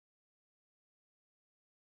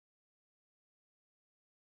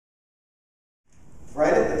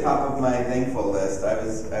the top of my thankful list, I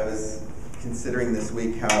was considering this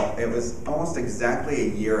week how it was almost exactly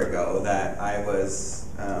a year ago that I was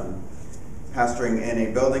pastoring in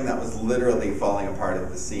a building that was literally falling apart at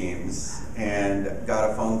the seams, and got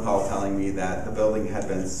a phone call telling me that the building had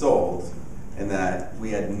been sold and that we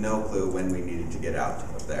had no clue when we needed to get out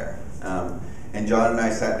of there. And John and I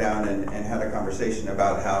sat down and had a conversation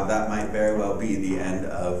about how that might very well be the end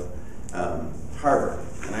of Harbor.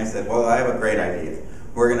 And I said, well, I have a great idea.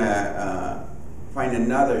 We're going to find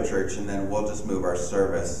another church, and then we'll just move our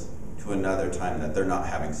service to another time that they're not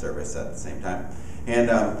having service at the same time.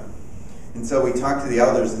 And so we talked to the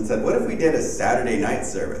elders and said, what if we did a Saturday night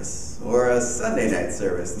service or a Sunday night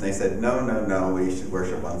service? And they said, no, we should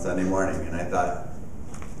worship on Sunday morning. And I thought,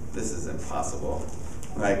 this is impossible.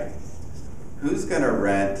 Like, who's going to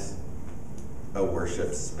rent a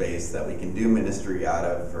worship space that we can do ministry out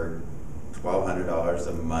of for $1,200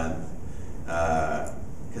 a month?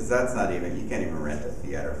 Because that's not even, you can't even rent a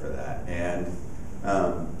theater for that. And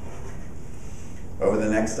over the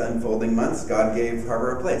next unfolding months, God gave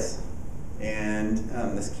Harbor a place. And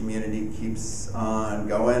this community keeps on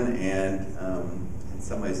going, and in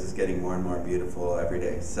some ways it's getting more and more beautiful every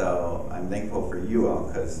day. So I'm thankful for you all,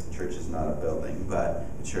 because church is not a building, but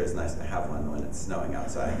it sure is nice to have one when it's snowing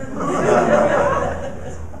outside.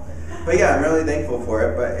 But yeah, I'm really thankful for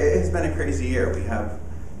it, but it has been a crazy year. We have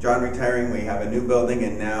John retiring, we have a new building,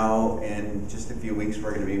 and now in just a few weeks we're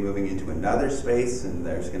going to be moving into another space, and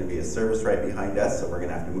there's going to be a service right behind us, so we're going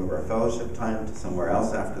to have to move our fellowship time to somewhere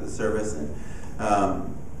else after the service. And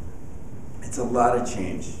it's a lot of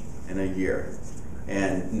change in a year,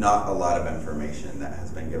 and not a lot of information that has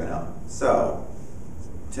been given out. So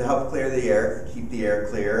to help clear the air, keep the air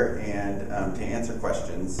clear, and to answer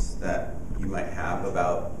questions that you might have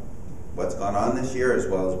about what's gone on this year, as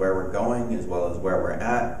well as where we're going, as well as where we're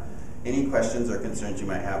at. Any questions or concerns you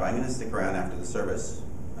might have, I'm going to stick around after the service,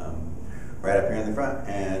 right up here in the front.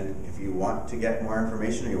 And if you want to get more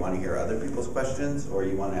information, or you want to hear other people's questions, or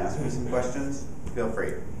you want to ask me some questions, feel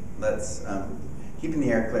free. Let's keeping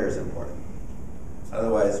the air clear is important.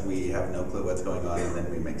 Otherwise, we have no clue what's going on, and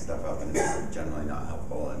then we make stuff up, and it's generally not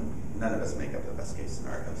helpful, and none of us make up the best case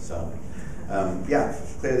scenario. So, yeah,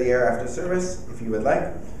 clear the air after service if you would like.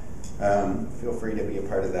 Feel free to be a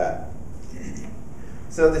part of that.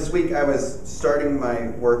 So this week I was starting my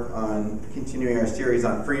work on continuing our series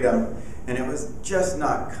on freedom, and it was just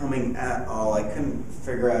not coming at all. I couldn't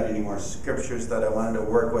figure out any more scriptures that I wanted to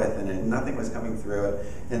work with, and nothing was coming through it.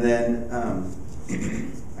 And then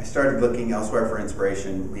I started looking elsewhere for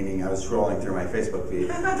inspiration, meaning I was scrolling through my Facebook feed.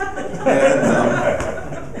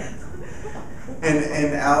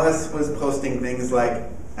 And Alice was posting things like,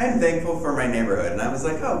 I'm thankful for my neighborhood. And I was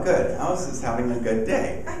like, oh, good. Alice is having a good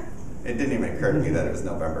day. It didn't even occur to me that it was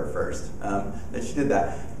November 1st, that she did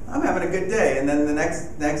that. I'm having a good day. And then the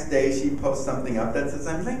next day, she posts something up that says,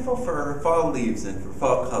 I'm thankful for fall leaves and for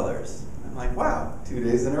fall colors. I'm like, wow, 2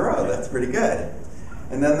 days in a row. That's pretty good.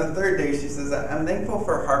 And then the third day, she says, I'm thankful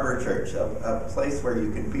for Harbor Church, a place where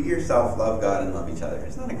you can be yourself, love God, and love each other.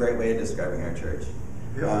 Isn't that a great way of describing our church?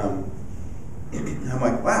 Yeah. I'm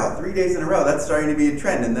like, wow, 3 days in a row, that's starting to be a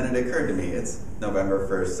trend. And then it occurred to me, it's November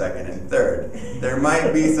 1st, 2nd, and 3rd. There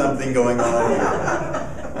might be something going on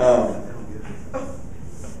here.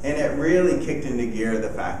 And it really kicked into gear the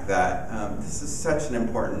fact that this is such an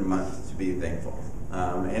important month to be thankful.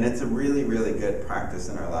 And it's a really, really good practice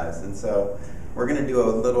in our lives. And so we're going to do a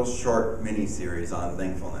little short mini-series on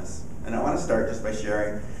thankfulness. And I want to start just by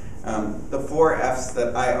sharing the 4 F's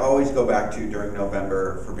that I always go back to during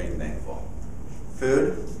November for being thankful.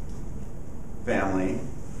 Food, family,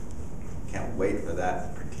 can't wait for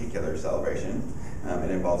that particular celebration.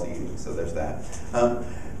 It involves eating, so there's that.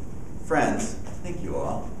 Friends, thank you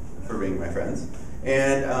all for being my friends.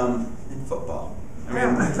 And football. I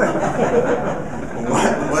mean,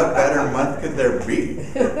 what better month could there be?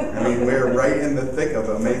 I mean, we're right in the thick of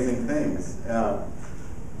amazing things.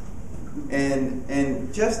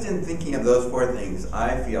 And just in thinking of those 4 things,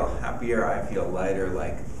 I feel happier, I feel lighter,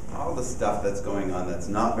 like all the stuff that's going on that's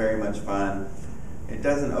not very much fun, it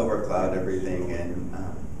doesn't overcloud everything. And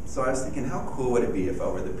so I was thinking, how cool would it be if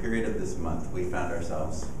over the period of this month we found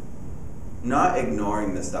ourselves not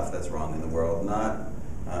ignoring the stuff that's wrong in the world, not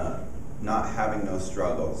having those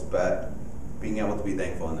struggles, but being able to be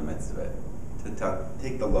thankful in the midst of it, to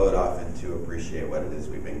take the load off and to appreciate what it is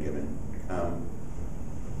we've been given.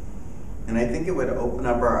 And I think it would open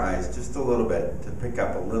up our eyes just a little bit to pick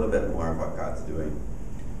up a little bit more of what God's doing.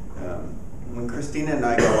 When Christina and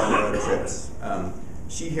I go on road trips,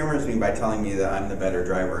 she humors me by telling me that I'm the better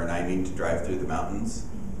driver and I need to drive through the mountains.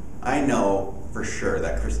 I know for sure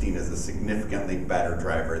that Christine is a significantly better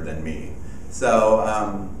driver than me. So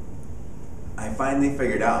I finally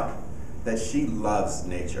figured out that she loves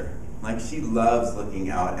nature. Like, she loves looking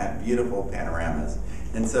out at beautiful panoramas.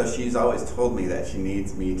 And so she's always told me that she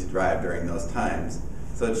needs me to drive during those times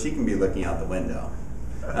so that she can be looking out the window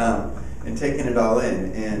and taking it all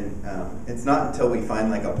in. And it's not until we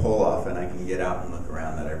find like a pull-off and I can get out and look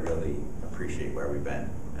around that I really appreciate where we've been.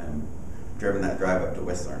 Driven that drive up to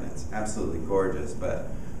Whistler, and it's absolutely gorgeous, but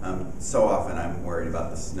so often I'm worried about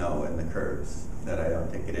the snow and the curves that I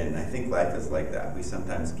don't take it in. And I think life is like that. We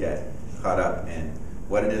sometimes get caught up in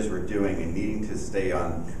what it is we're doing and needing to stay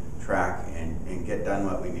on track and get done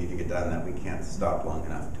what we need to get done, that we can't stop long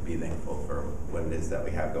enough to be thankful for what it is that we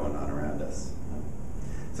have going on around us.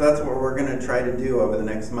 So that's what we're going to try to do over the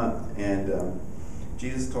next month. And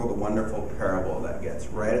Jesus told a wonderful parable that gets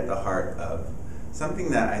right at the heart of something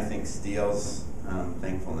that I think steals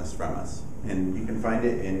thankfulness from us. And you can find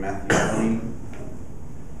it in Matthew 20.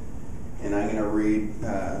 And I'm going to read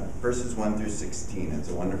verses 1 through 16. It's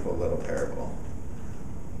a wonderful little parable.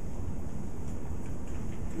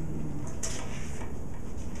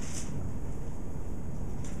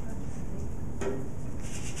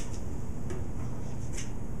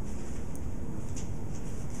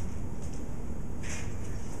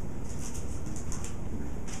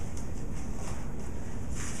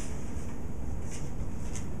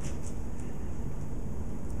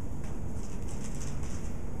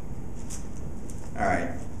 All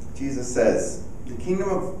right, Jesus says, "The kingdom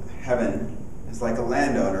of heaven is like a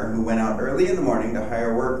landowner who went out early in the morning to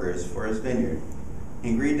hire workers for his vineyard.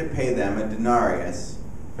 He agreed to pay them a denarius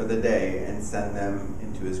for the day and send them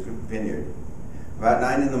into his vineyard. About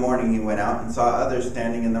 9 in the morning he went out and saw others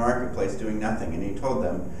standing in the marketplace doing nothing, and he told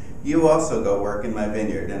them, 'You also go work in my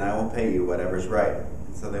vineyard, and I will pay you whatever's right.'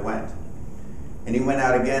 And so they went. And he went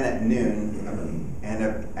out again at noon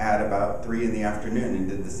and at about 3 in the afternoon and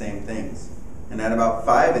did the same things. And at about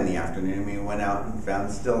 5 in the afternoon, he went out and found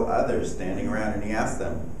still others standing around, and he asked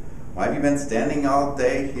them, 'Why have you been standing all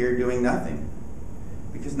day here doing nothing?'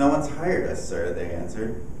 'Because no one's hired us, sir,' they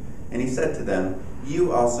answered. And he said to them,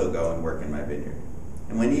 'You also go and work in my vineyard.'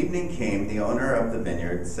 And when evening came, the owner of the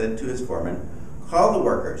vineyard said to his foreman, 'Call the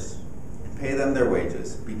workers and pay them their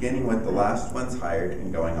wages, beginning with the last ones hired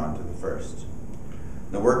and going on to the first.'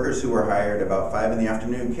 The workers who were hired about 5 in the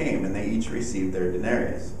afternoon came, and they each received their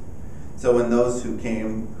denarius. So when those who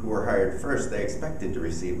came who were hired first, they expected to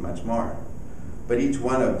receive much more. But each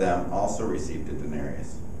one of them also received a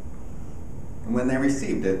denarius. And when they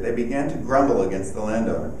received it, they began to grumble against the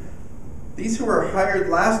landowner. 'These who were hired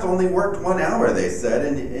last only worked 1 hour,' they said,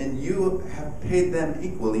 and you have paid them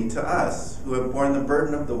equally to us, who have borne the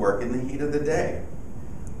burden of the work in the heat of the day.'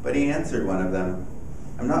 But he answered one of them,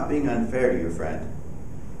 'I'm not being unfair to you, friend.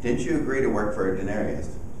 Didn't you agree to work for a denarius?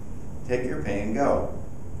 Take your pay and go.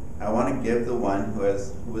 I want to give the one who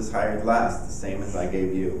was hired last the same as I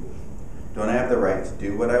gave you. Don't I have the right to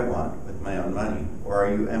do what I want with my own money? Or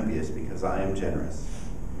are you envious because I am generous?'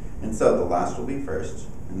 And so the last will be first,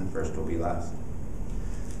 and the first will be last."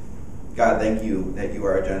 God, thank you that you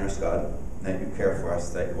are a generous God, that you care for us,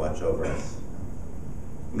 that you watch over us.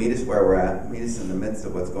 Meet us where we're at. Meet us in the midst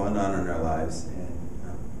of what's going on in our lives, and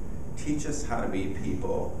teach us how to be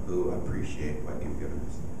people who appreciate what you've given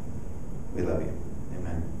us. We love you.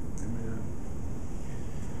 Amen.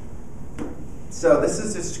 So this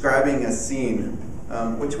is describing a scene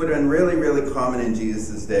which would have been really, really common in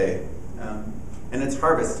Jesus' day. And it's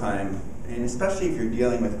harvest time, and especially if you're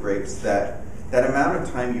dealing with grapes, that amount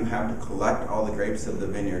of time you have to collect all the grapes of the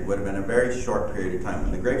vineyard would have been a very short period of time.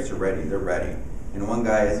 When the grapes are ready, they're ready. And one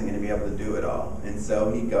guy isn't going to be able to do it all. And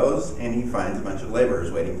so he goes and he finds a bunch of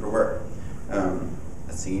laborers waiting for work.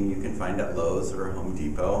 A scene you can find at Lowe's or Home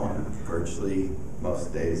Depot virtually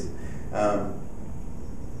most days.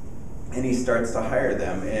 And he starts to hire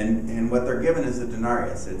them, and what they're given is a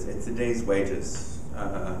denarius. It's a day's wages.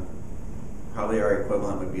 Probably our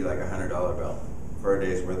equivalent would be like a $100 bill for a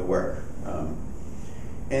day's worth of work.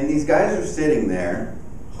 And these guys are sitting there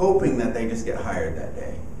hoping that they just get hired that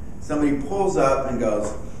day. Somebody pulls up and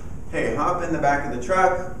goes, "Hey, hop in the back of the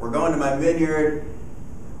truck. We're going to my vineyard.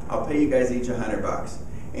 I'll pay you guys each $100.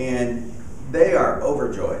 And they are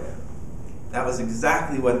overjoyed. That was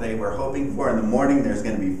exactly what they were hoping for. In the morning, there's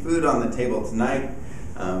going to be food on the table tonight.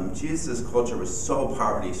 Jesus' culture was so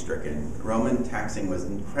poverty-stricken. Roman taxing was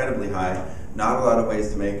incredibly high, not a lot of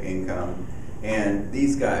ways to make income. And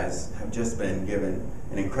these guys have just been given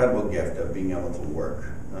an incredible gift of being able to work.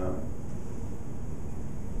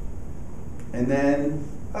 And then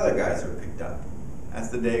other guys are picked up. as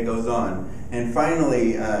the day goes on. And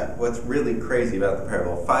finally, what's really crazy about the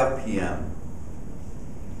parable, 5 p.m.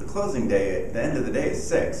 The closing day, at the end of the day, is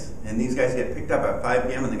 6. And these guys get picked up at 5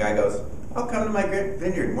 p.m. and the guy goes, I'll come to my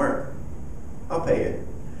vineyard and work. I'll pay you.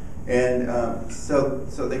 And so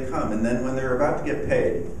they come. And then when they're about to get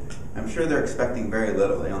paid, I'm sure they're expecting very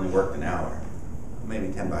little. They only worked an hour, maybe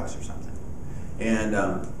 $10 or something. And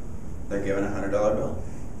they're given a $100 bill.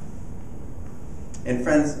 And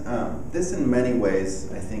friends, this in many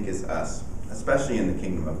ways, I think, is us, especially in the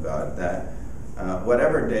kingdom of God, that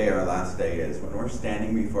whatever day our last day is, when we're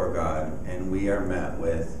standing before God and we are met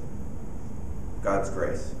with God's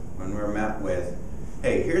grace, when we're met with,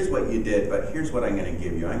 hey, here's what you did, but here's what I'm going to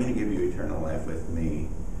give you. I'm going to give you eternal life with me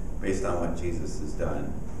based on what Jesus has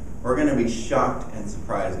done. We're going to be shocked and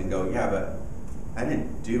surprised and go, yeah, but I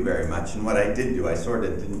didn't do very much, and what I did do, I sort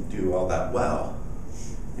of didn't do all that well.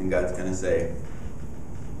 And God's going to say,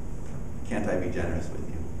 can't I be generous with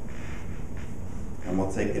you? And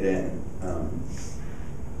we'll take it in.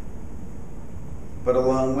 But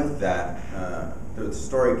along with that, the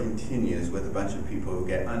story continues with a bunch of people who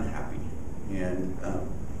get unhappy. And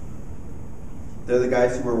they're the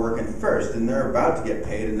guys who were working first, and they're about to get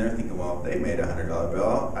paid, and they're thinking, well, they made a $100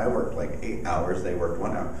 bill. I worked like 8 hours. They worked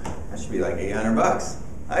 1 hour. That should be like $800.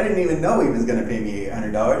 I didn't even know he was going to pay me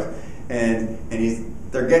 $800. And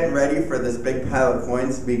they're getting ready for this big pile of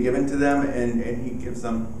coins to be given to them, and he gives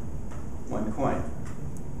them 1 coin.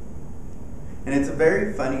 And it's a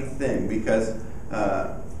very funny thing because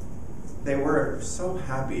they were so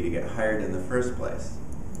happy to get hired in the first place.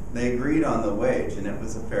 They agreed on the wage, and it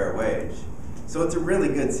was a fair wage. So it's a really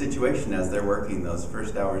good situation as they're working those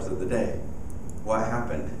first hours of the day. What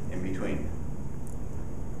happened in between?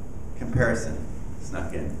 Comparison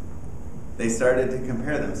snuck in. They started to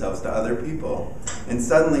compare themselves to other people. And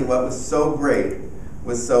suddenly what was so great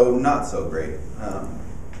was so not so great.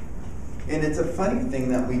 And it's a funny thing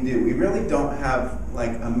that we do. We really don't have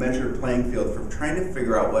like a measured playing field for trying to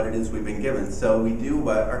figure out what it is we've been given. So we do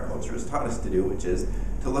what our culture has taught us to do, which is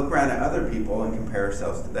to look around at other people and compare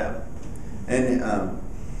ourselves to them. And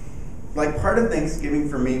like part of Thanksgiving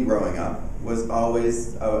for me growing up was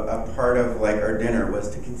always a part of like our dinner was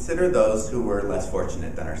to consider those who were less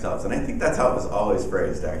fortunate than ourselves. And I think that's how it was always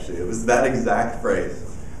phrased, actually. It was that exact phrase.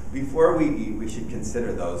 Before we eat, we should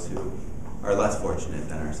consider those who are less fortunate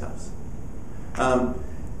than ourselves. I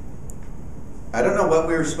don't know what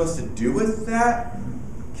we were supposed to do with that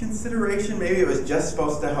consideration. Maybe it was just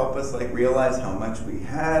supposed to help us like realize how much we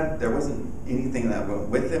had. There wasn't anything that went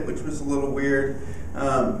with it, which was a little weird.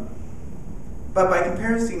 But by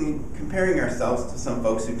comparing ourselves to some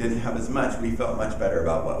folks who didn't have as much, we felt much better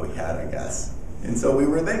about what we had, I guess. And so we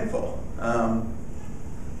were thankful.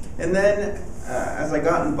 And then as I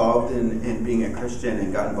got involved in being a Christian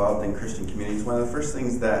and got involved in Christian communities, one of the first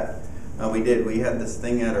things that we did, we had this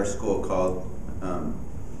thing at our school called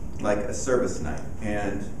like a service night.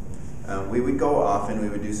 And we would go off and we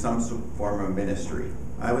would do some form of ministry.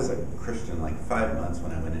 I was a Christian like 5 months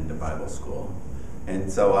when I went into Bible school.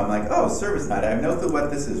 And so I'm like, oh, service night. I have no clue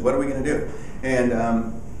what this is. What are we going to do?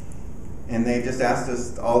 And they just asked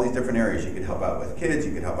us all these different areas. You could help out with kids.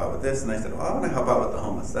 You could help out with this. And I said, well, I want to help out with the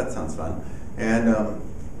homeless. That sounds fun. And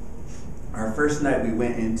our first night we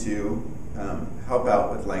went into help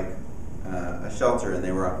out with like a shelter, and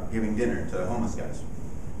they were giving dinner to homeless guys.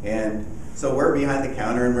 And so we're behind the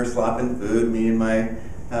counter and we're slopping food, me and my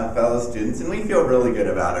fellow students, and we feel really good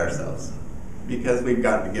about ourselves because we've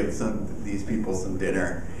gotten to give these people some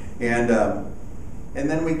dinner. And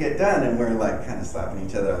then we get done and we're like kind of slapping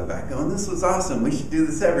each other on the back going, this was awesome, we should do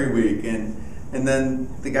this every week. And then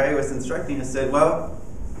the guy who was instructing us said, well,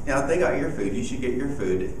 you know, they got your food, you should get your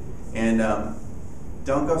food. And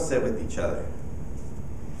don't go sit with each other.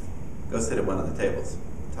 Go sit at one of the tables.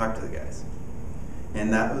 Talk to the guys.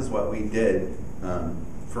 And that was what we did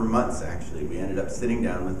for months, actually. We ended up sitting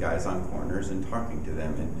down with guys on corners and talking to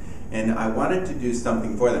them. And I wanted to do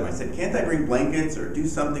something for them. I said, can't I bring blankets or do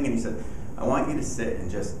something? And he said, I want you to sit and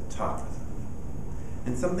just talk with them.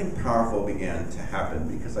 And something powerful began to happen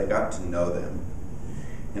because I got to know them.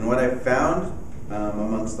 And what I found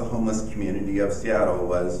amongst the homeless community of Seattle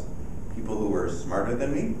was people who were smarter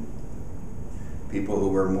than me, people who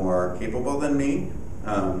were more capable than me,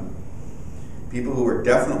 people who were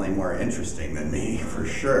definitely more interesting than me, for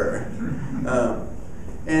sure.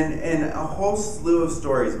 And a whole slew of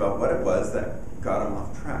stories about what it was that got them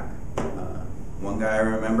off track. One guy I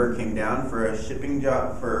remember came down for a shipping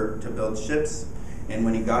job to build ships, and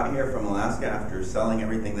when he got here from Alaska after selling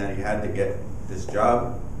everything that he had to get this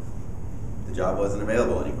job, the job wasn't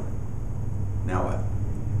available anymore. Now what?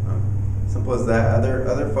 Simple as that.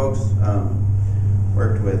 Other folks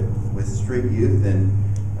worked with street youth,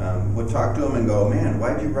 and would talk to them and go, man,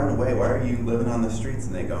 why'd you run away? Why are you living on the streets?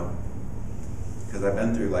 And they go, because I've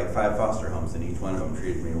been through like 5 foster homes, and each one of them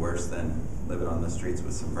treated me worse than living on the streets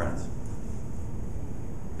with some friends.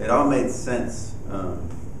 It all made sense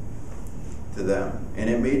to them, and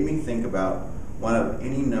it made me think about one of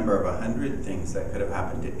any number of 100 things that could have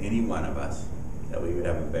happened to any one of us, that we would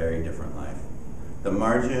have a very different life. The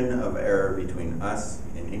margin of error between us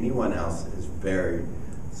and anyone else is very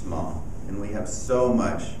small, and we have so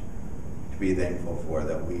much to be thankful for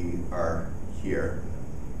that we are here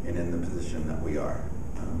and in the position that we are.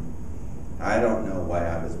 I don't know why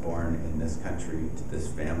I was born in this country to this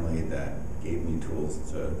family that gave me tools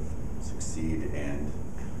to succeed, and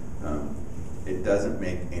it doesn't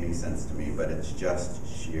make any sense to me, but it's just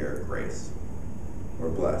sheer grace. We're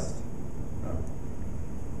blessed.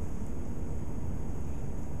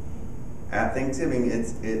 At Thanksgiving,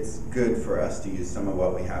 it's good for us to use some of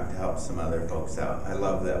what we have to help some other folks out. I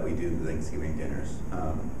love that we do the Thanksgiving dinners.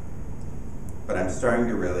 But I'm starting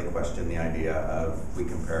to really question the idea of we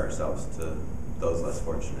compare ourselves to those less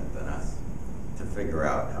fortunate than us to figure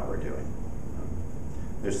out how we're doing.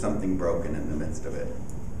 There's something broken in the midst of it.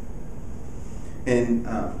 And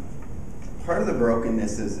part of the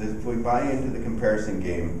brokenness is if we buy into the comparison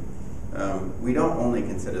game, we don't only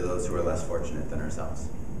consider those who are less fortunate than ourselves.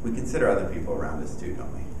 We consider other people around us too,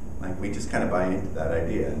 don't we? Like, we just kind of buy into that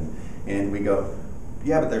idea, and we go,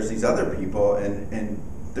 yeah, but there's these other people, and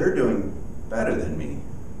they're doing better than me.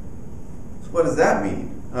 So what does that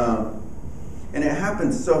mean? And it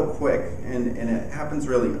happens so quick, and it happens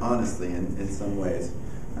really honestly in some ways.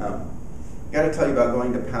 I got to tell you about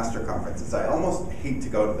going to pastor conferences. I almost hate to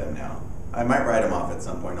go to them now. I might write them off at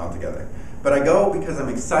some point altogether. But I go because I'm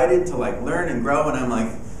excited to like learn and grow, and I'm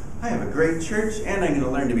like, I have a great church, and I'm going to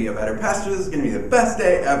learn to be a better pastor. This is going to be the best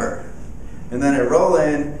day ever. And then I roll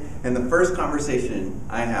in, and the first conversation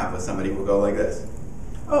I have with somebody will go like this.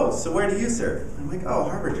 Oh, so where do you serve? I'm like, oh,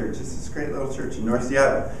 Harbor Church. It's this great little church in North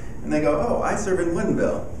Seattle. And they go, oh, I serve in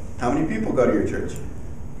Woodinville. How many people go to your church?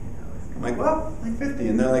 I'm like, well, like 50.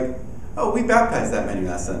 And they're like, oh, we baptized that many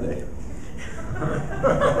last Sunday.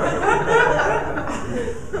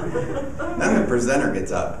 Then the presenter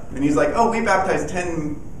gets up, and he's like, oh, we baptized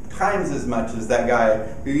 10 times as much as that guy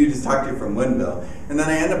who you just talked to from Woodinville. And then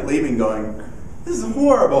I end up leaving going, this is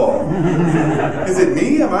horrible. Is it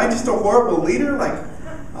me? Am I just a horrible leader? Like,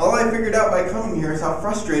 all I figured out by coming here is how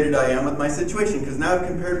frustrated I am with my situation, because now I've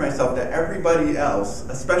compared myself to everybody else,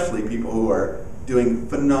 especially people who are doing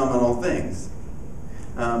phenomenal things.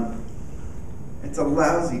 It's a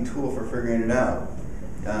lousy tool for figuring it out.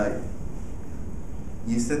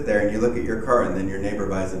 You sit there and you look at your car, and then your neighbor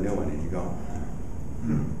buys a new one, and you go,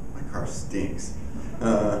 my car stinks.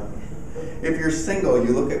 If you're single,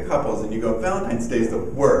 you look at couples and you go, Valentine's Day is the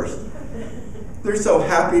worst. They're so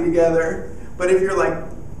happy together. But if you're like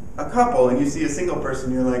a couple and you see a single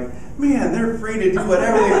person, you're like, man, they're free to do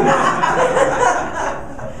whatever they want.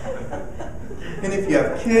 And if you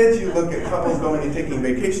have kids, you look at couples going and taking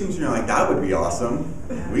vacations, and you're like, that would be awesome.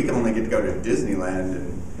 We can only get to go to Disneyland,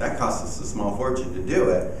 and that costs us a small fortune to do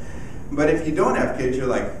it. But if you don't have kids, you're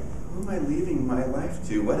like, who am I leaving my life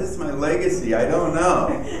to? What is my legacy? I don't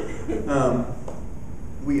know.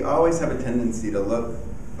 We always have a tendency to look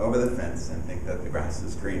over the fence and think that the grass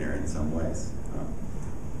is greener in some ways.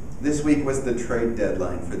 This week was the trade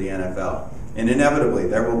deadline for the NFL. And inevitably,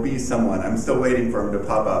 there will be someone, I'm still waiting for him to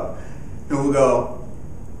pop up, who will go,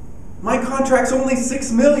 my contract's only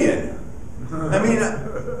 $6 million. I mean,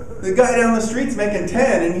 the guy down the street's making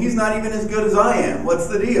 10, and he's not even as good as I am. What's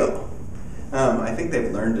the deal? I think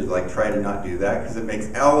they've learned to like try to not do that, because it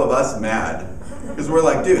makes all of us mad. Because we're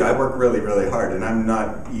like, dude, I work really, really hard, and I'm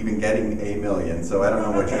not even getting $1 million, so I don't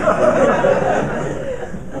know what you're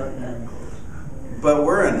doing. But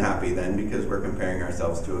we're unhappy then because we're comparing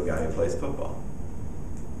ourselves to a guy who plays football.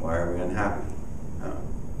 Why are we unhappy?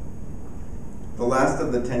 The last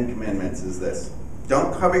of the 10 commandments is this.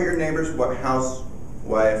 Don't covet your neighbor's house,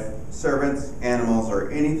 wife, servants, animals, or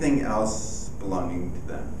anything else belonging to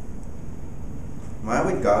them. Why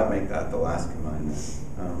would God make that the last commandment?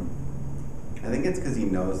 I think it's because he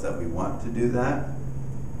knows that we want to do that.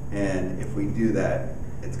 And if we do that,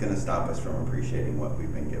 it's going to stop us from appreciating what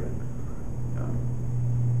we've been given.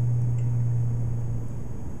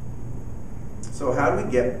 So how do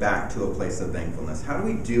we get back to a place of thankfulness? How do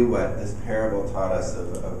we do what this parable taught us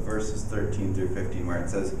of verses 13 through 15, where it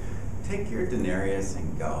says, take your denarius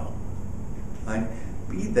and go. Like,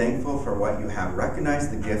 be thankful for what you have. Recognize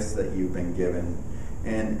the gifts that you've been given.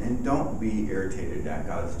 And don't be irritated at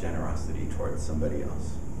God's generosity towards somebody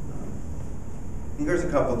else. I think there's a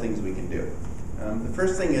couple things we can do. The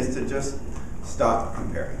first thing is to just stop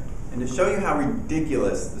comparing. And to show you how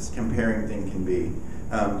ridiculous this comparing thing can be,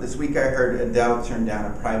 this week I heard Adele turn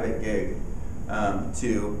down a private gig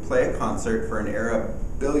to play a concert for an Arab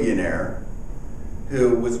billionaire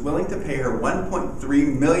who was willing to pay her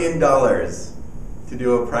 $1.3 million to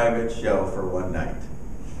do a private show for one night.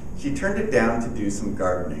 She turned it down to do some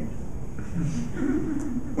gardening,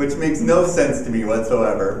 which makes no sense to me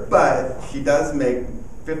whatsoever, but she does make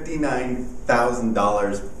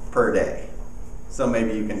 $59,000 per day. So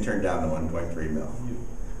maybe you can turn down the 1.3 mil.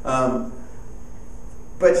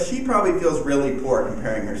 But she probably feels really poor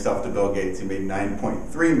comparing herself to Bill Gates, who made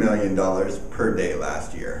 $9.3 million per day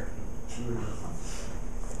last year.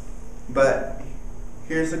 But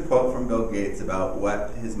here's a quote from Bill Gates about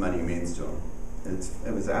what his money means to him.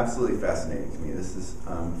 It was absolutely fascinating to me. This is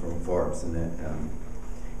from Forbes, and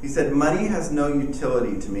he said, "Money has no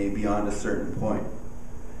utility to me beyond a certain point.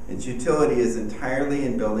 Its utility is entirely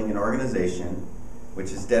in building an organization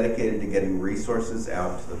which is dedicated to getting resources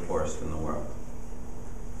out to the poorest in the world."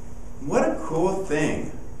 What a cool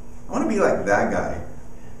thing. I want to be like that guy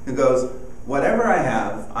who goes, whatever I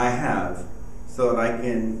have so that I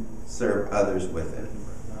can serve others with it.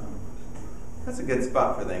 That's a good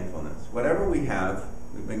spot for thankfulness. Whatever we have,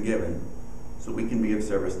 we've been given so we can be of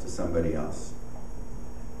service to somebody else.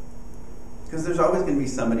 Because there's always going to be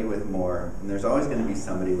somebody with more, and there's always going to be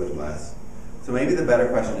somebody with less. So maybe the better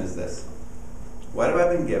question is this: what have I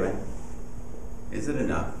been given? Is it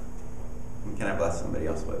enough? And can I bless somebody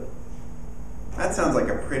else with it? That sounds like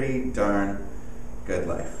a pretty darn good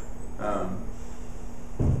life.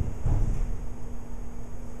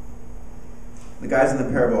 The guys in the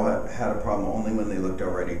parable had a problem only when they looked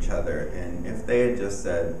over at each other. And if they had just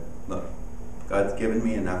said, look, God's given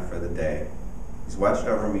me enough for the day. He's watched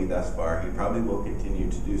over me thus far. He probably will continue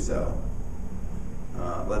to do so.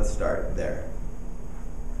 Let's start there.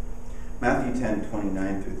 Matthew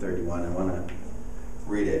 10:29 through 31. I want to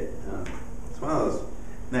read it. It's one of those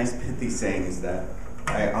nice pithy sayings that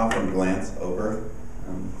I often glance over.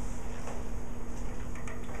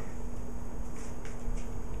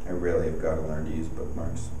 I really have got to learn to use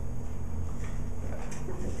bookmarks.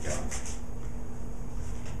 Here we go.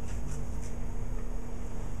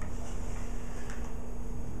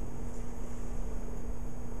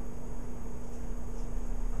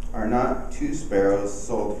 Are not 2 sparrows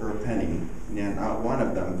sold for a penny, and yet not one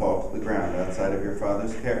of them falls to the ground outside of your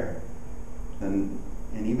Father's care? And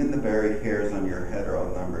even the very hairs on your head are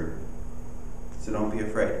all numbered. So don't be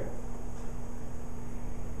afraid.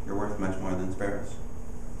 You're worth much more than sparrows.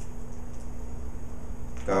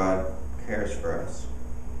 God cares for us.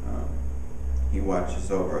 He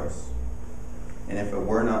watches over us. And if it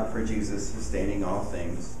were not for Jesus sustaining all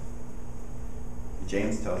things,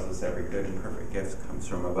 James tells us every good and perfect gift comes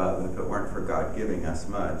from above. If it weren't for God giving us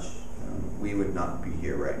much, we would not be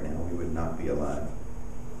here right now. We would not be alive.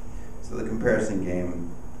 So the comparison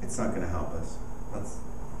game, it's not going to help us. Let's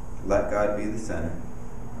let God be the center.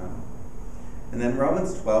 And then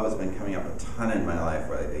Romans 12 has been coming up a ton in my life.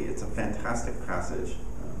 Right? It's a fantastic passage.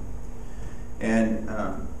 And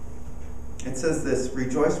it says this: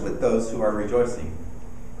 rejoice with those who are rejoicing.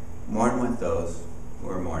 Mourn with those who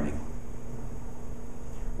are mourning.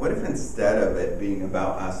 What if instead of it being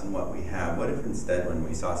about us and what we have, what if instead when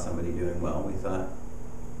we saw somebody doing well, we thought,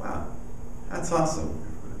 wow, that's awesome.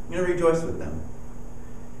 I'm going to rejoice with them.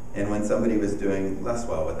 And when somebody was doing less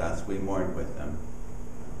well with us, we mourned with them.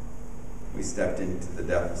 We stepped into the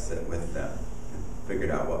deficit with them and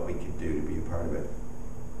figured out what we could do to be a part of it.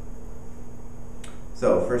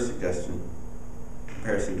 So, first suggestion,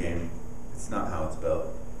 comparison game. It's not how it's built.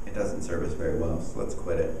 It doesn't serve us very well, so let's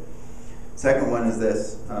quit it. Second one is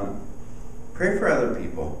this: pray for other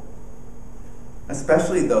people,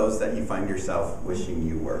 especially those that you find yourself wishing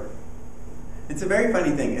you were. It's a very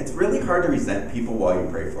funny thing. It's really hard to resent people while you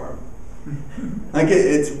pray for them.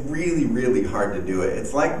 It's really, really hard to do it.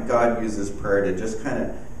 It's like God uses prayer to just kind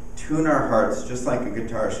of tune our hearts, just like a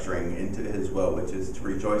guitar string, into His will, which is to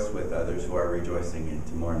rejoice with others who are rejoicing and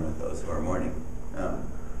to mourn with those who are mourning.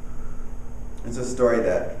 It's a story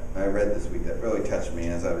that I read this week that really touched me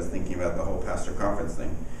as I was thinking about the whole pastor conference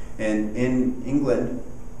thing. And in England,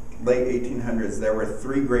 late 1800s, there were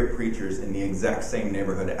 3 great preachers in the exact same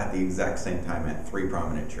neighborhood at the exact same time at 3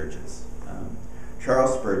 prominent churches.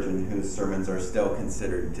 Charles Spurgeon, whose sermons are still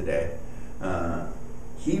considered today,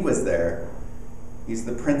 he was there. He's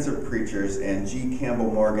the Prince of Preachers, and G.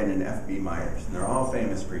 Campbell Morgan and F.B. Myers. And they're all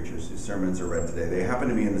famous preachers whose sermons are read today. They happen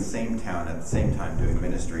to be in the same town at the same time doing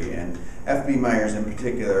ministry. And F.B. Myers in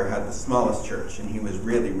particular had the smallest church, and he was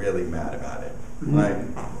really, really mad about it. Like,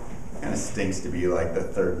 Kind of stinks to be like the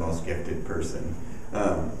third most gifted person.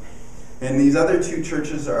 And these other two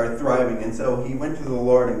churches are thriving, and so he went to the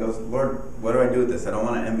Lord and goes, Lord, what do I do with this? I don't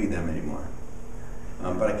want to envy them anymore.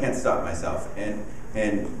 But I can't stop myself. And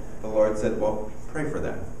the Lord said, well, pray for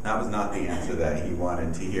them. That was not the answer that he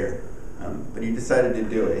wanted to hear. But he decided to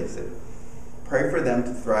do it. He said, pray for them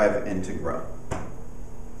to thrive and to grow.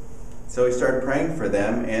 So he started praying for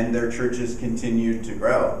them, and their churches continued to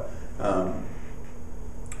grow.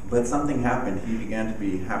 But something happened. He began to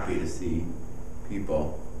be happy to see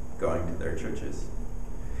people going to their churches.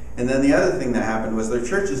 And then the other thing that happened was their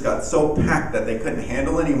churches got so packed that they couldn't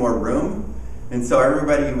handle any more room. And so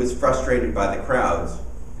everybody who was frustrated by the crowds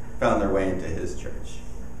found their way into his church.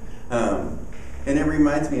 And it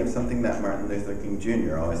reminds me of something that Martin Luther King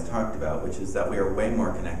Jr. always talked about, which is that we are way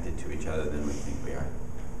more connected to each other than we think we are.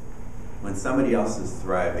 When somebody else is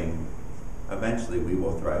thriving, eventually we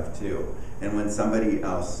will thrive too. And when somebody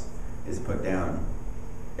else is put down,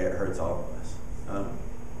 it hurts all of us.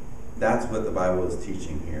 That's what the Bible is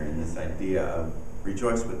teaching here, in this idea of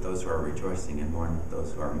rejoice with those who are rejoicing and mourn with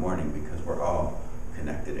those who are mourning, because we're all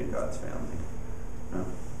connected in God's family.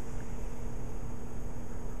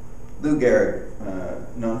 Lou Gehrig,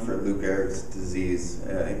 known for Lou Gehrig's disease,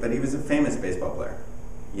 but he was a famous baseball player,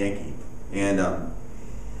 Yankee. And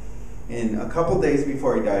a couple days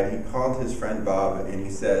before he died, he called his friend Bob and he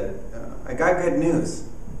said, I got good news.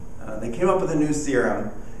 They came up with a new serum,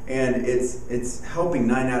 and it's helping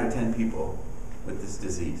 9 out of 10 people with this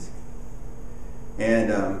disease.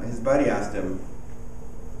 And his buddy asked him,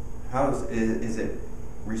 is it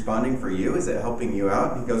responding for you? Is it helping you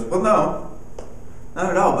out? And he goes, well, no. Not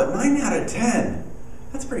at all, but 9 out of 10,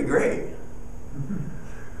 that's pretty great.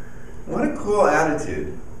 What a cool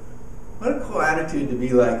attitude. What a cool attitude to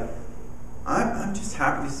be like, I'm just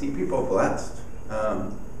happy to see people blessed.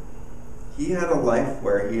 He had a life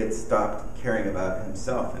where he had stopped caring about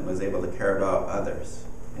himself and was able to care about others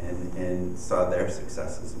and saw their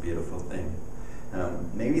success as a beautiful thing.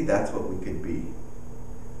 Maybe that's what we could be.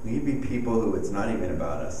 We could be people who it's not even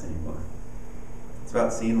about us anymore. It's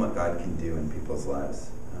about seeing what God can do in people's lives.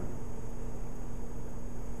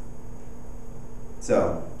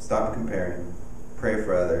 So, stop comparing, pray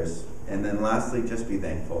for others, and then lastly, just be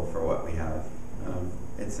thankful for what we have.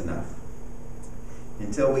 It's enough.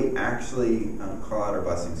 Until we actually call out our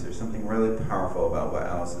blessings, there's something really powerful about what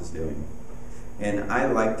Alice is doing. And I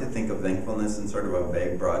like to think of thankfulness in sort of a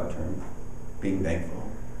vague, broad term, being thankful.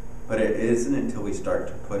 But it isn't until we start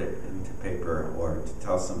to put it into paper or to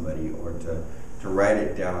tell somebody or to write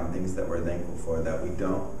it down, things that we're thankful for, that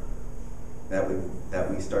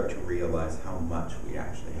we start to realize how much we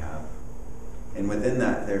actually have. And within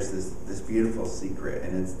that, there's this beautiful secret,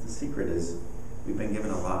 and the secret is we've been given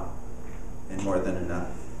a lot and more than enough.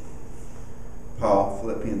 Paul,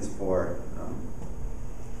 Philippians 4,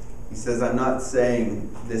 he says, I'm not saying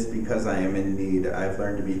this because I am in need. I've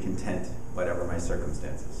learned to be content, whatever my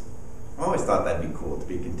circumstances. I always thought that'd be cool, to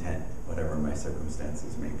be content, whatever my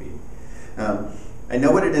circumstances may be. I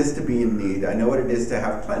know what it is to be in need. I know what it is to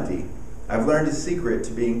have plenty. I've learned a secret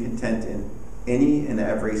to being content in any and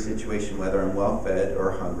every situation, whether I'm well-fed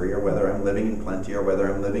or hungry, or whether I'm living in plenty, or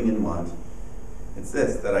whether I'm living in want. It's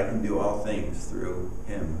this, that I can do all things through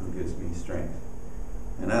him who gives me strength.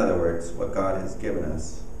 In other words, what God has given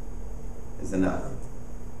us is enough.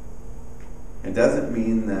 It doesn't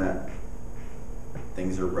mean that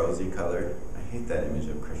things are rosy-colored. I hate that image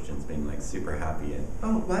of Christians being like super happy and,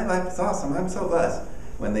 oh, my life is awesome, I'm so blessed,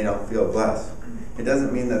 when they don't feel blessed. It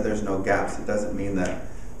doesn't mean that there's no gaps. It doesn't mean that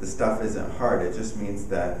the stuff isn't hard. It just means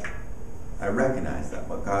that I recognize that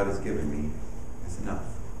what God has given me is enough.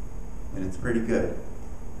 And it's pretty good.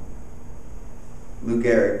 Lou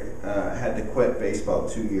Gehrig had to quit baseball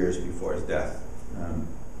 2 years before his death.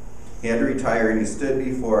 He had to retire, and he stood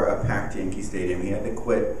before a packed Yankee Stadium. He had to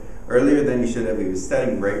quit earlier than he should have. He was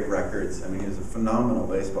setting great records. I mean, he was a phenomenal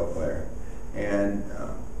baseball player. And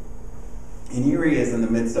here he is in the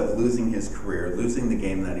midst of losing his career, losing the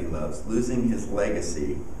game that he loves, losing his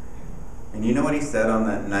legacy. And you know what he said on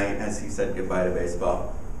that night as he said goodbye to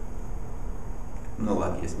baseball? I'm the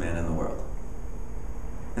luckiest man in the world.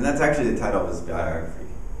 And that's actually the title of his biography.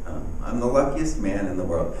 I'm the luckiest man in the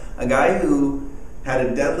world. A guy who had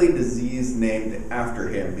a deadly disease named after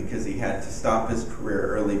him because he had to stop his career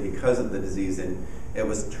early because of the disease, and it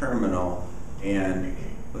was terminal and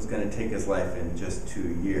was going to take his life in just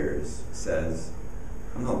 2 years, says,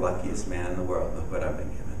 I'm the luckiest man in the world. Look what I've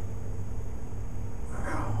been given.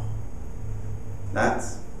 Wow.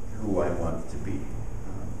 That's who I want to be.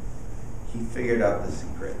 He figured out the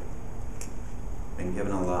secret. Been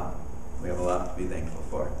given a lot. We have a lot to be thankful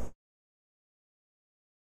for.